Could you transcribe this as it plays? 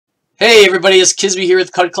Hey everybody, it's Kisby here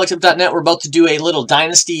with CardCollective.net. We're about to do a little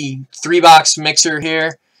Dynasty 3-box mixer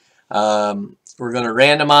here. We're going to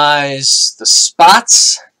randomize the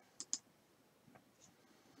spots.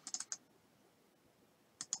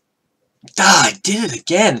 I did it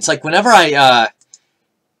again. It's like whenever I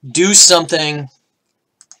do something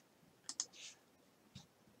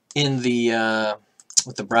in the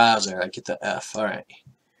with the browser, I get the F. All right,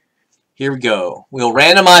 here we go. We'll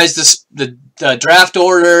randomize the draft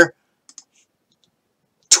order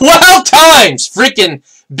 12 times! Freaking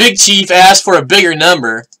Big Chief asked for a bigger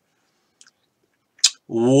number.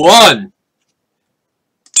 1,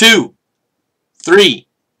 2, 3,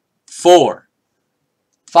 4,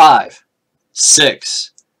 5,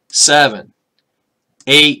 6, 7,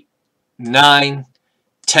 8, 9,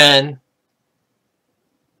 10,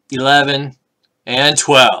 11, and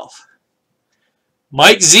 12.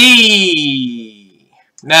 Mike Z.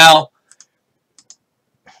 Now,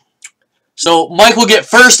 so Mike will get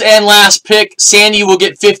first and last pick. Sandy will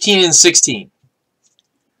get 15 and 16.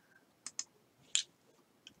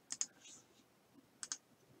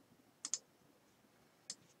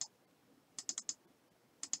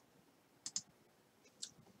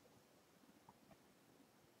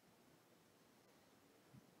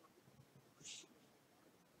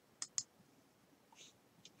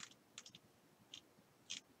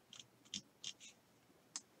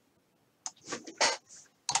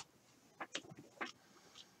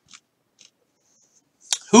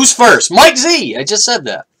 Who's first? Mike Z. I just said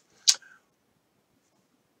that.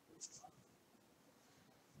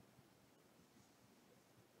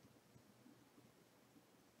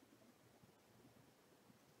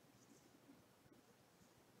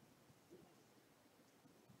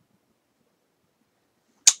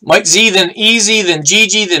 Mike Z, then Easy, then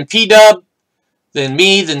Gigi, then P-Dub, then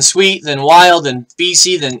me, then Sweet, then Wild, then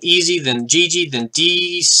BC, then Easy, then Gigi, then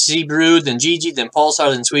DC Brood, then Gigi, then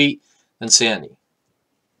Pulsar, then Sweet, then Sandy.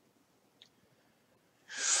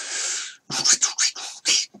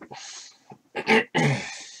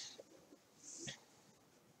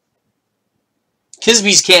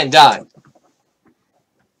 Kisby's can't die.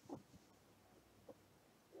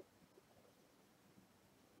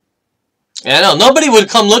 Yeah, I know. Nobody would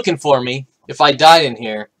come looking for me if I died in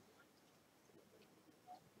here.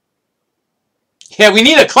 Yeah, we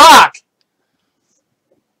need a clock.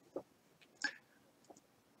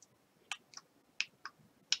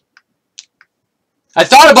 I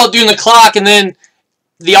thought about doing the clock, and then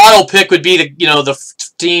the auto pick would be the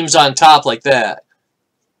teams on top like that.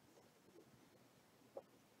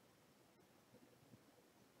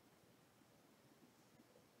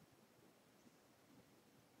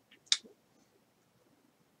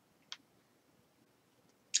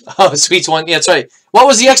 Oh, Sweet's one. Yeah, that's right. What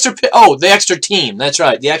was the extra pick? Oh, the extra team. That's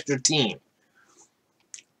right, the extra team.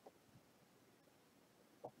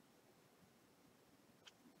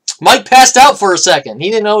 Mike passed out for a second.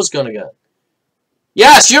 He didn't know it was going to go.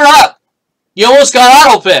 Yes, you're up. You almost got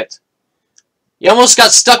auto-picked. You almost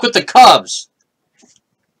got stuck with the Cubs.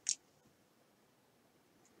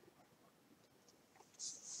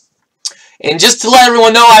 And just to let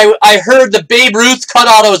everyone know, I heard the Babe Ruth cut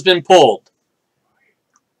auto has been pulled.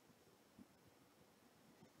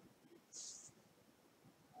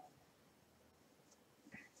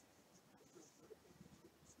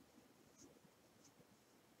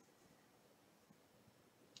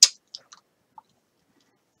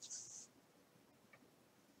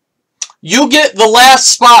 You get the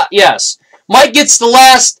last spot, yes. Mike gets the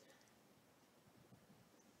last.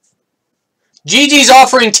 Gigi's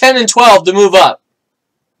offering 10 and 12 to move up.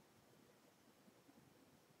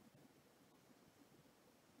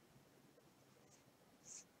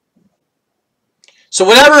 So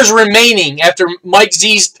whatever is remaining after Mike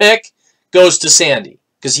Z's pick goes to Sandy,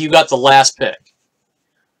 because you got the last pick.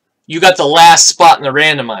 You got the last spot in the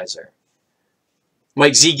randomizer.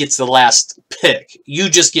 Mike Z gets the last pick. You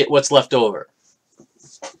just get what's left over.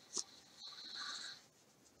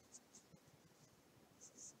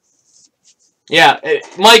 Yeah,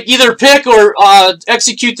 Mike, either pick or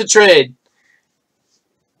execute the trade.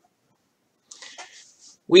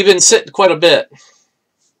 We've been sitting quite a bit.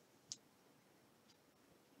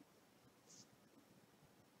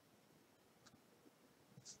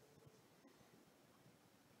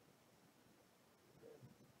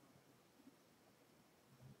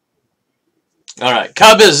 All right,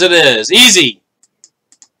 Cubs it is. Easy.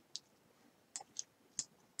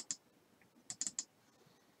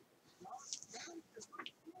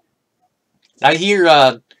 I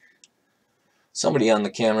hear somebody on the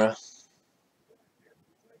camera.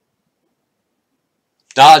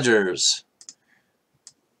 Dodgers.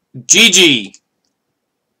 Gigi.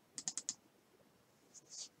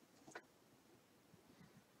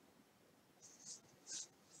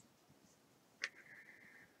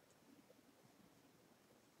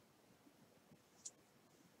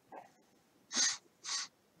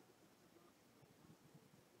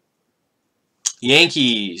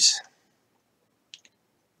 Yankees.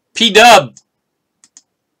 P-Dub.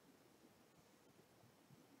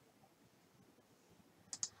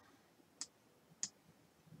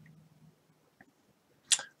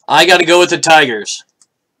 I got to go with the Tigers.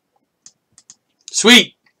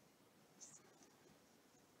 Sweet.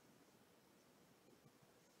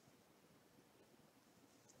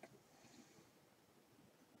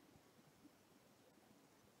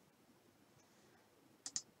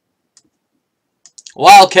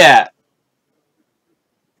 Wildcat.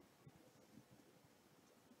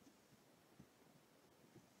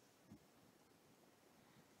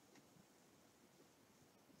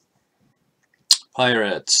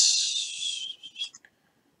 Pirates.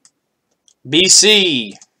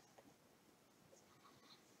 BC.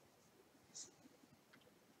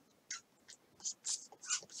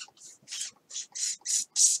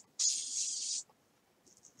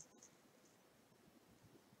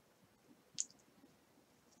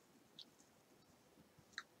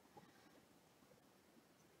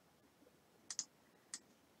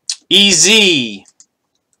 EZ.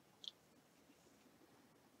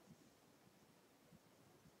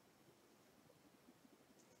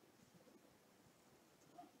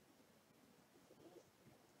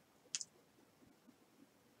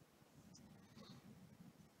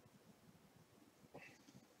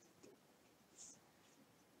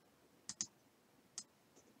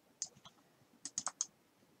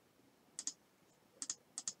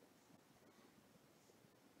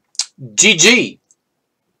 GG.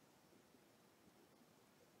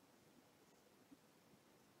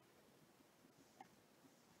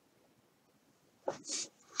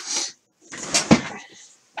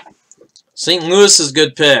 St. Louis is a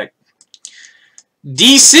good pick.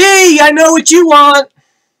 DC, I know what you want.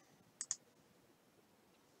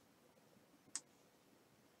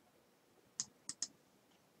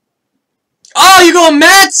 Oh, you going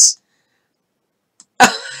Mets?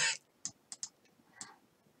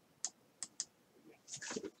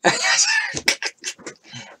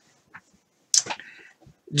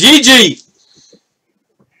 GG.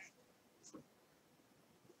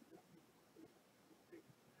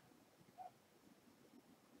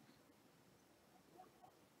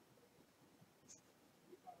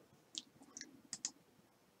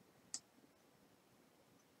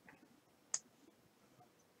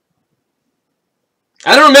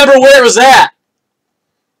 I don't remember where it was at.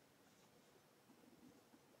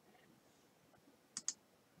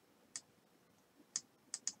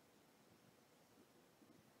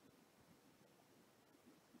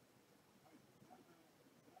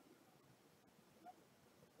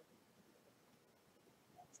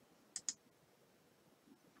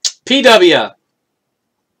 PW.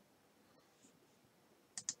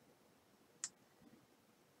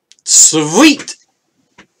 Sweet.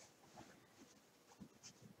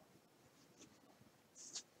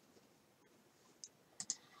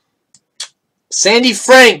 Sandy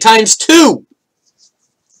Frank times 2.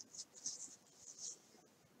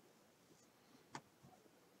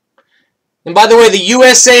 And by the way, the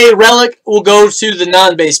USA relic will go to the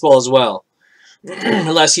non-baseball as well.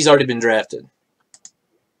 Unless he's already been drafted.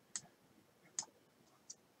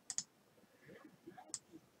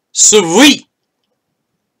 Sweet.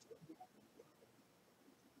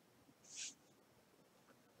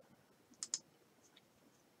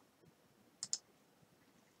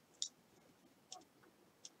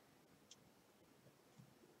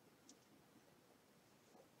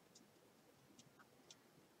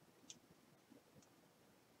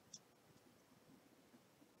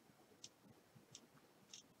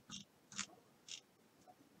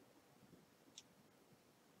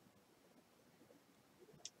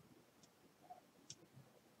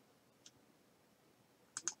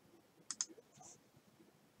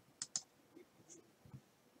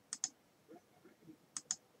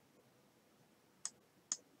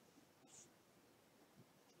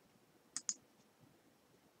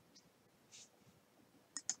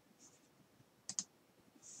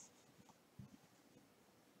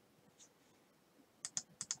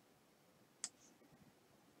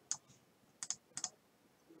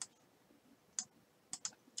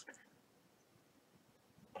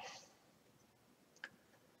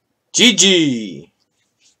 GG.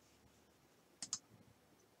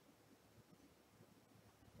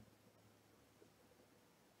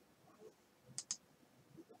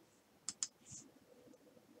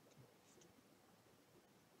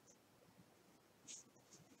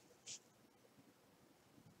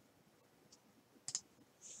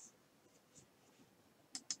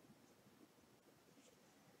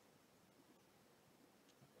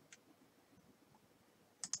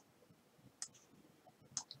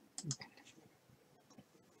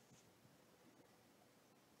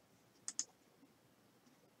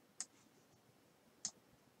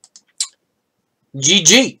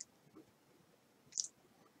 GG.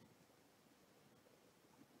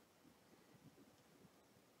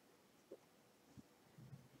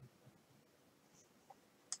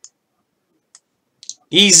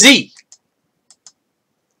 Easy.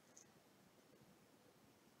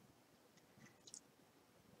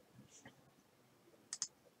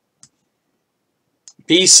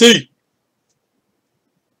 BC.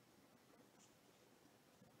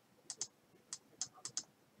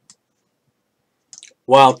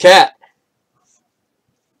 Wildcat.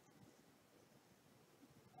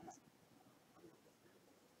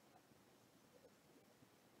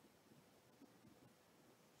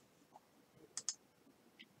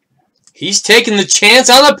 He's taking the chance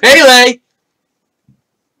on the Pele.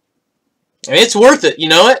 And it's worth it, you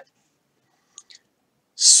know it?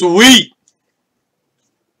 Sweet.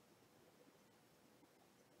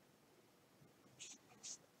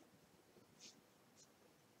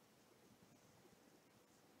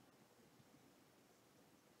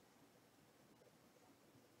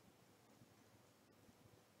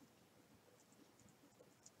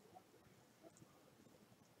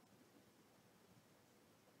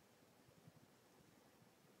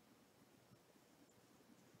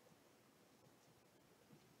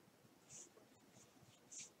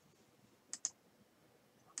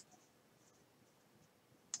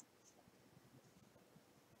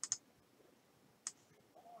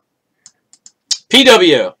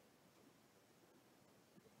 PW.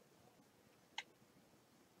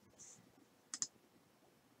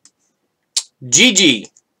 GG.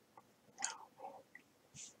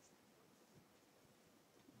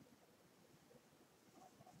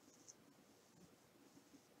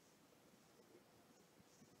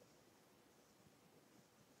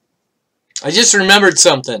 I just remembered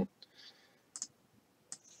something.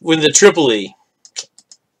 With the triple E.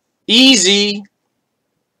 Easy.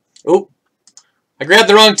 Oh. I grabbed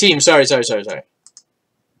the wrong team. Sorry.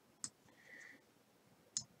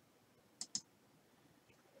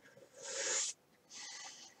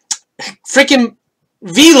 Freaking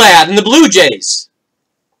VLAD and the Blue Jays.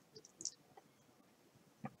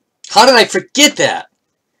 How did I forget that?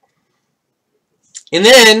 And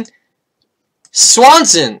then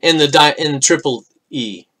Swanson in triple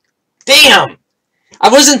E. Damn! I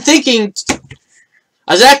wasn't thinking.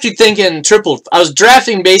 I was actually thinking triple. I was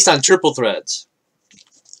drafting based on triple threads.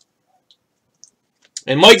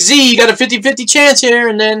 And Mike Z, you got a 50-50 chance here,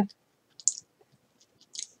 and then.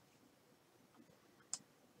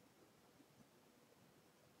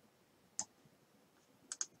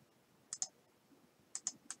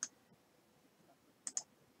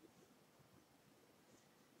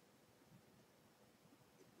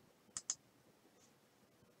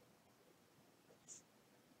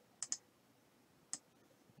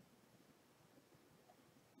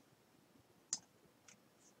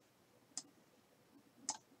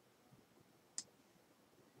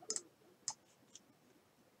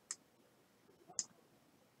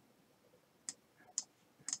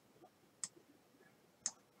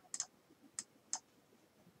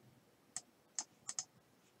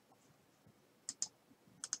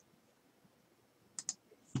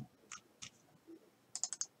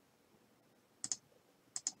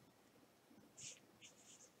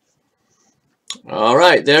 All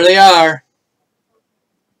right, there they are.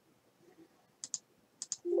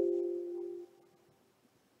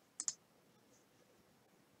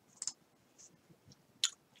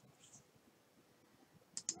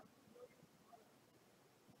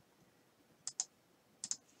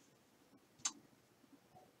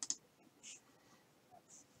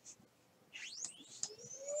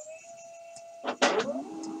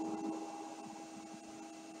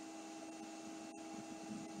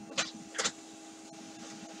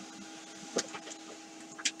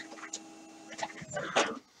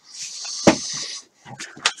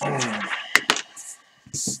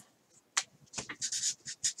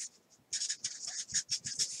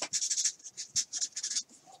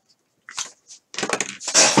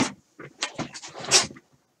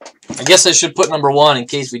 I guess I should put number 1 in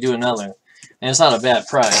case we do another. And it's not a bad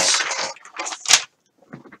price.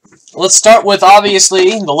 Let's start with, obviously,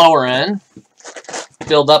 the lower end.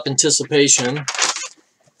 Build up anticipation.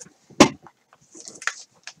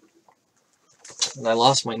 And I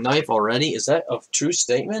lost my knife already. Is that a true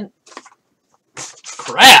statement?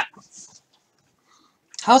 Crap!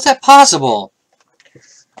 How is that possible?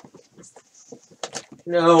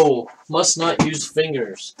 No, must not use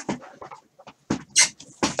fingers.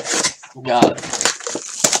 Got it.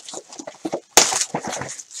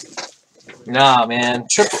 Nah, man.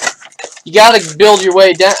 Triple. You gotta build your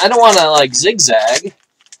way down. I don't want to, like, zigzag.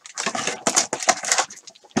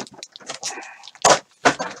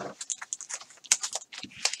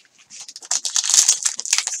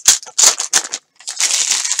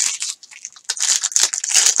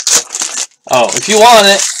 Oh, if you want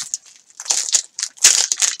it.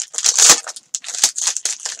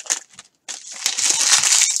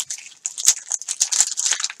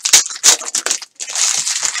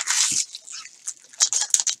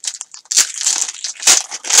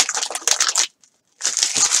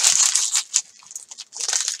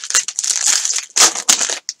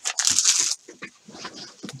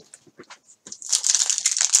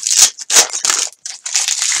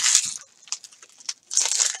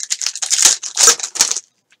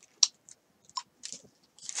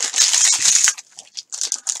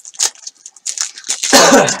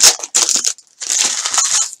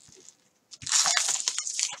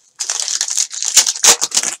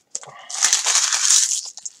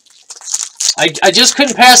 I just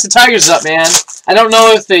couldn't pass the Tigers up, man. I don't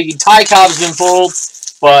know if the Ty Cobb's been pulled,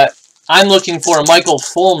 but I'm looking for a Michael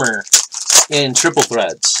Fulmer in triple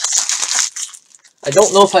threads. I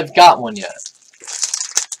don't know if I've got one yet.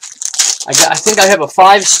 I think I have a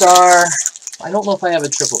 5-star. I don't know if I have a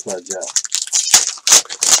triple thread yet.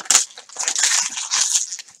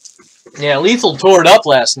 Yeah, Lethal tore it up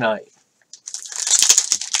last night.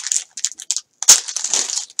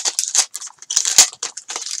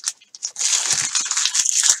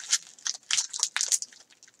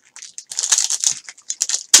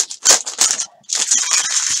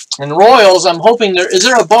 And Royals, I'm hoping is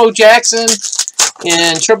there a Bo Jackson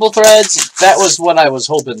in triple threads? That was what I was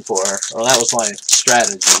hoping for, or that was my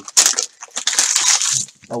strategy.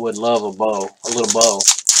 I would love a little Bo.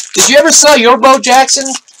 Did you ever sell your Bo Jackson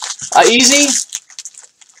easy,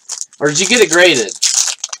 or did you get it graded?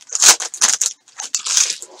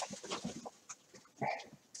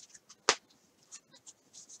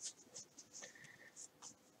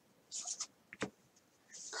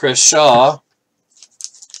 Chris Shaw.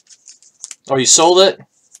 Oh, you sold it?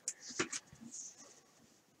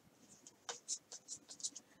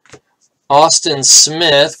 Austin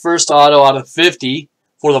Smith, first auto out of 50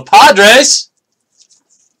 for the Padres.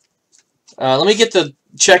 Let me get the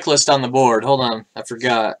checklist on the board. Hold on, I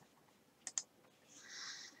forgot.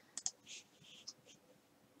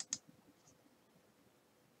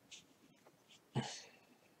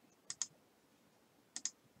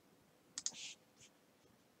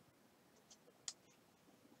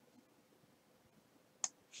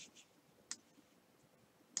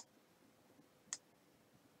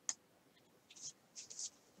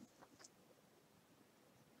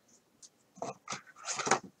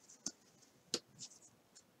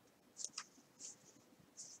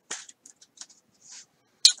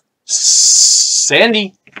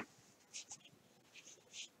 Sandy.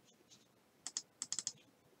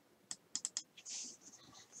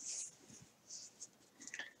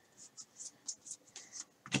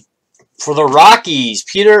 For the Rockies,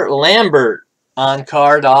 Peter Lambert on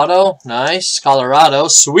card auto. Nice. Colorado.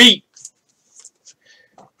 Sweet.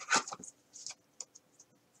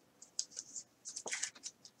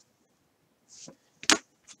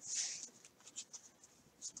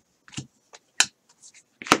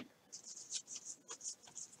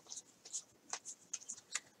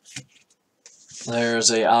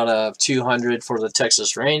 There's a out of 200 for the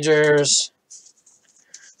Texas Rangers.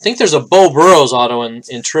 I think there's a Bo Burrows auto in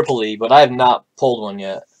Triple E, but I have not pulled one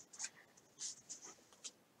yet.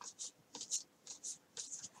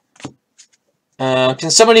 Can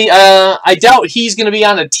somebody... I doubt he's going to be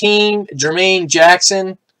on a team. Jermaine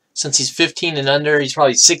Jackson, since he's 15 and under. He's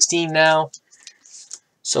probably 16 now.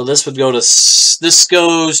 So this would go to... This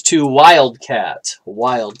goes to Wildcat.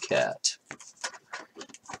 Wildcat.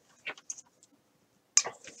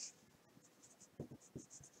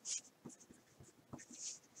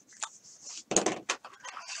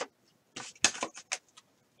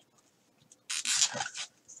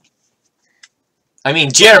 I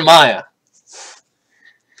mean, Jeremiah.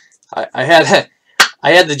 I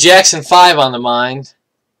had the Jackson 5 on the mind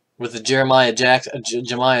with the Jeremiah Jackson.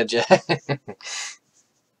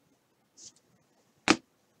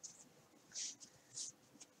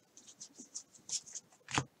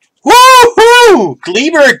 Woohoo!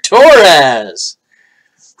 Gleyber Torres.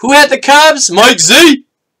 Who had the Cubs? Mike Z.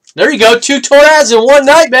 There you go. 2 Torres in one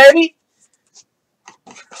night, baby.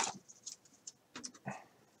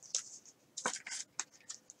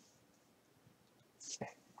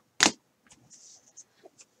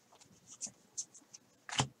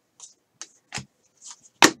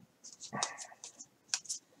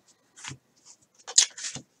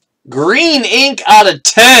 Green ink out of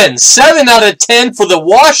 10. 7 out of 10 for the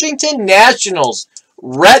Washington Nationals.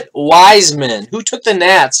 Rhett Wiseman. Who took the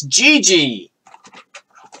Nats? Gigi.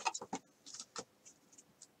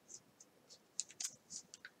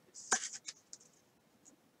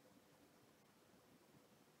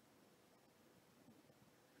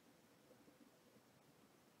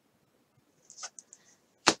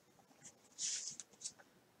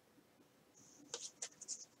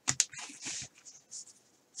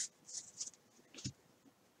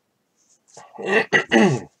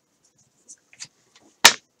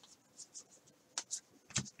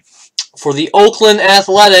 For the Oakland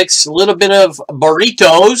Athletics, a little bit of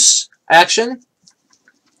burritos action.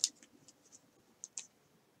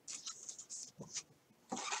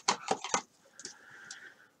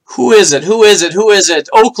 Who is it? Who is it? Who is it?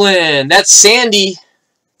 Oakland. That's Sandy.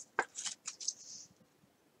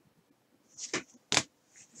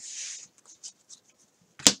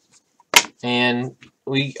 And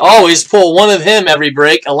we always pull one of him every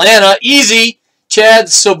break. Atlanta, easy. Chad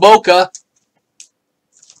Soboka.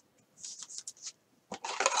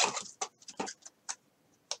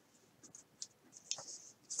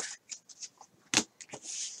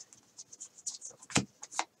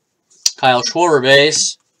 Kyle Schwarber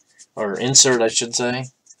base. Or insert, I should say.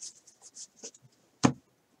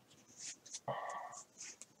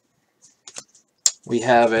 We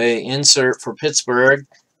have a insert for Pittsburgh.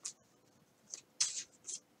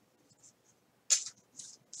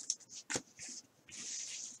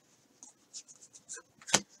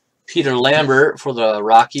 Peter Lambert for the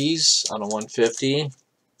Rockies on a 150.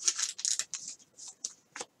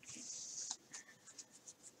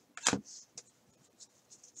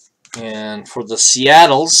 And for the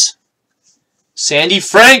Seattles, Sandy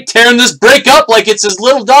Frank tearing this break up like it's his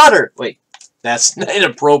little daughter. Wait, that's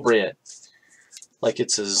inappropriate. Like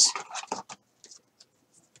it's his...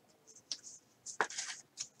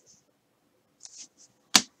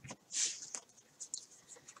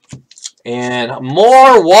 And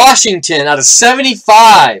more Washington out of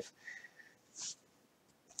 75.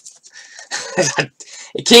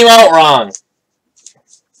 It came out wrong.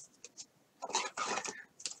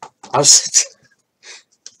 I was...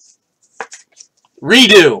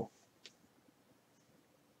 Redo.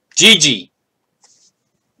 GG.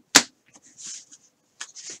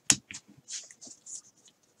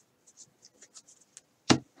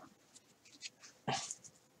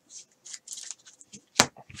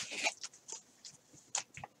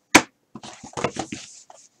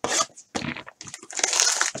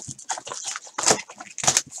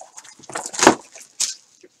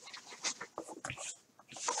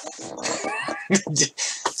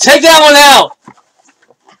 Take that one out.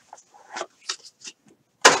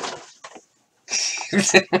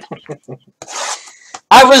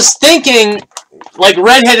 I was thinking like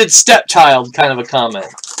redheaded stepchild kind of a comment,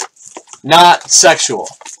 not sexual.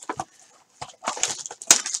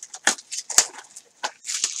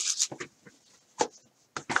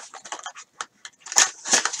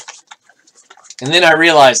 And then I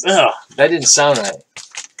realized, ugh, that didn't sound right.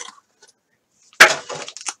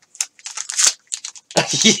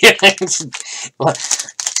 Yeah.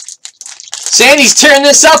 Sandy's tearing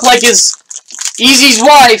this up like his Easy's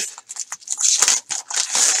wife.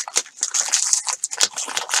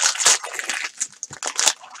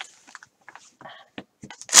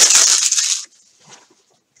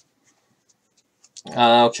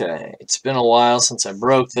 Okay, it's been a while since I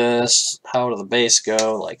broke this. How did the base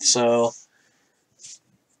go? Like so.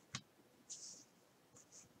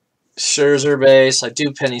 Scherzer base. I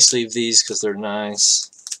do penny sleeve these because they're nice.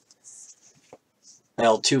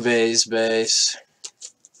 Altuve's base.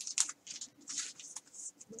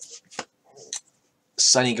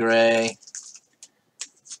 Sonny Gray.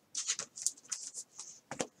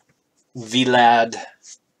 Vlad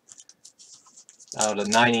out of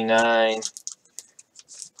 99.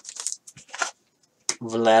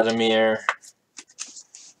 Vladimir.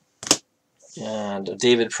 And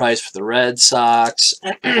David Price for the Red Sox.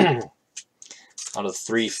 Out of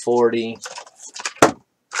 340.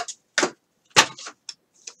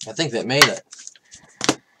 I think that made it.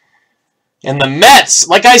 And the Mets,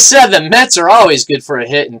 like I said, the Mets are always good for a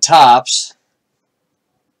hit in tops.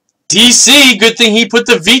 DC, good thing he put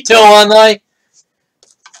the veto on the...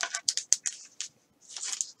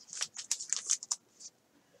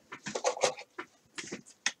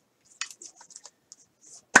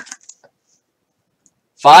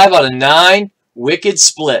 Five out of 9, wicked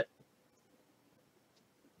split.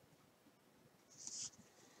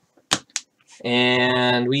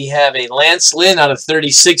 And we have a Lance Lynn out of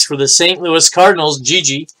 36 for the St. Louis Cardinals,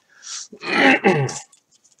 GG.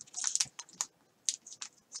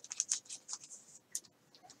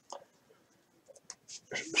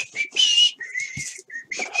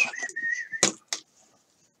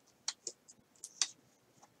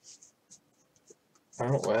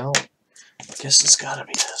 Oh, well, I guess it's got to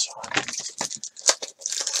be this one.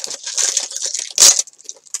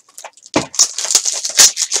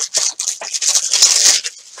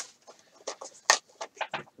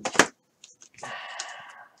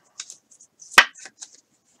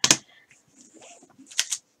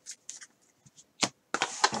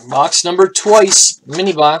 Box number twice.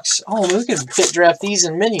 Mini box. Oh, we could pit draft these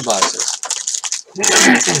in mini boxes.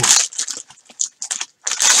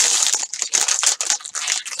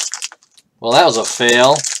 Well, that was a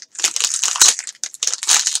fail.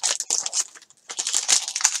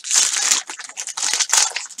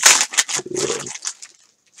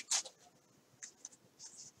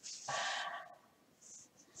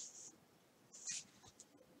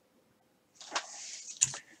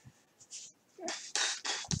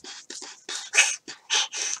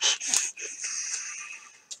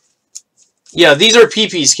 Yeah, these are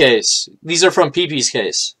PP's case. These are from PP's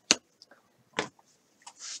case.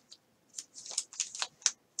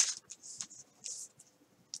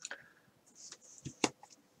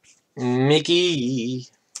 Mickey.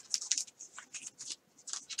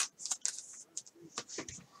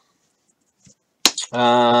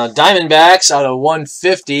 Diamondbacks out of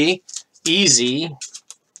 150. Easy.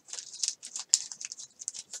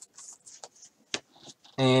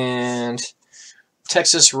 And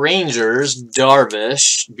Texas Rangers,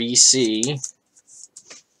 Darvish, BC.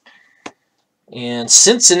 And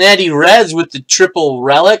Cincinnati Reds with the triple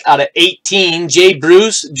relic out of 18. Jay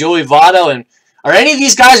Bruce, Joey Votto, and are any of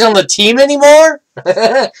these guys on the team anymore?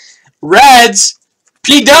 Reds,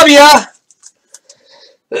 PW.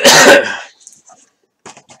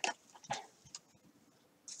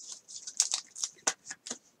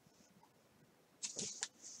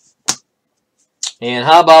 And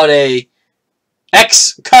how about a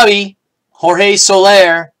ex-Cubby, Jorge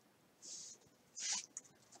Soler.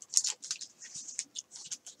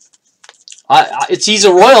 He's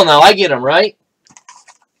a Royal now. I get him, right?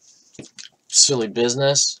 Silly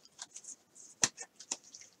business.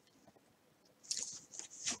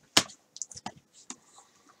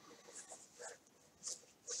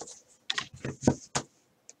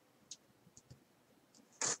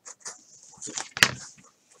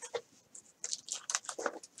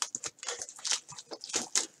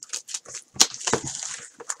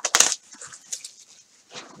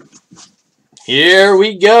 Here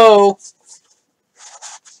we go.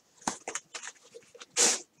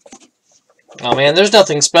 Oh man, there's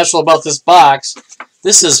nothing special about this box.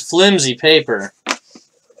 This is flimsy paper.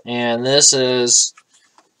 And this is...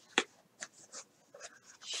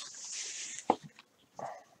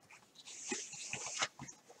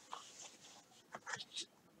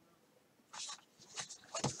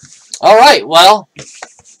 Alright, well...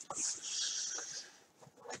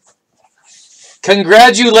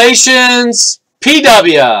 Congratulations,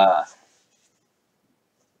 PW!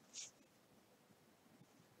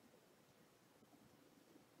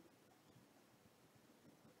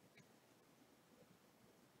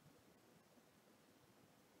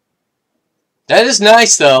 That is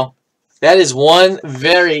nice, though. That is one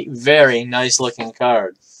very, very nice looking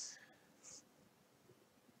card.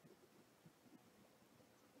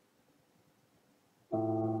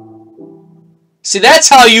 See, that's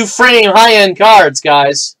how you frame high-end cards,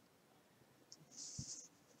 guys.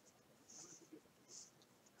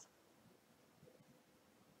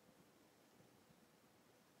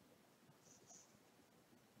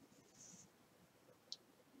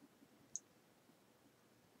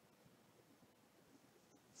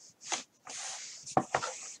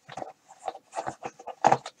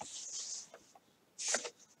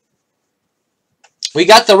 We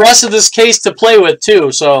got the rest of this case to play with,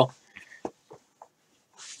 too, so...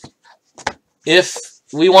 If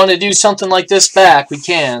we want to do something like this back, we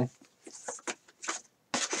can.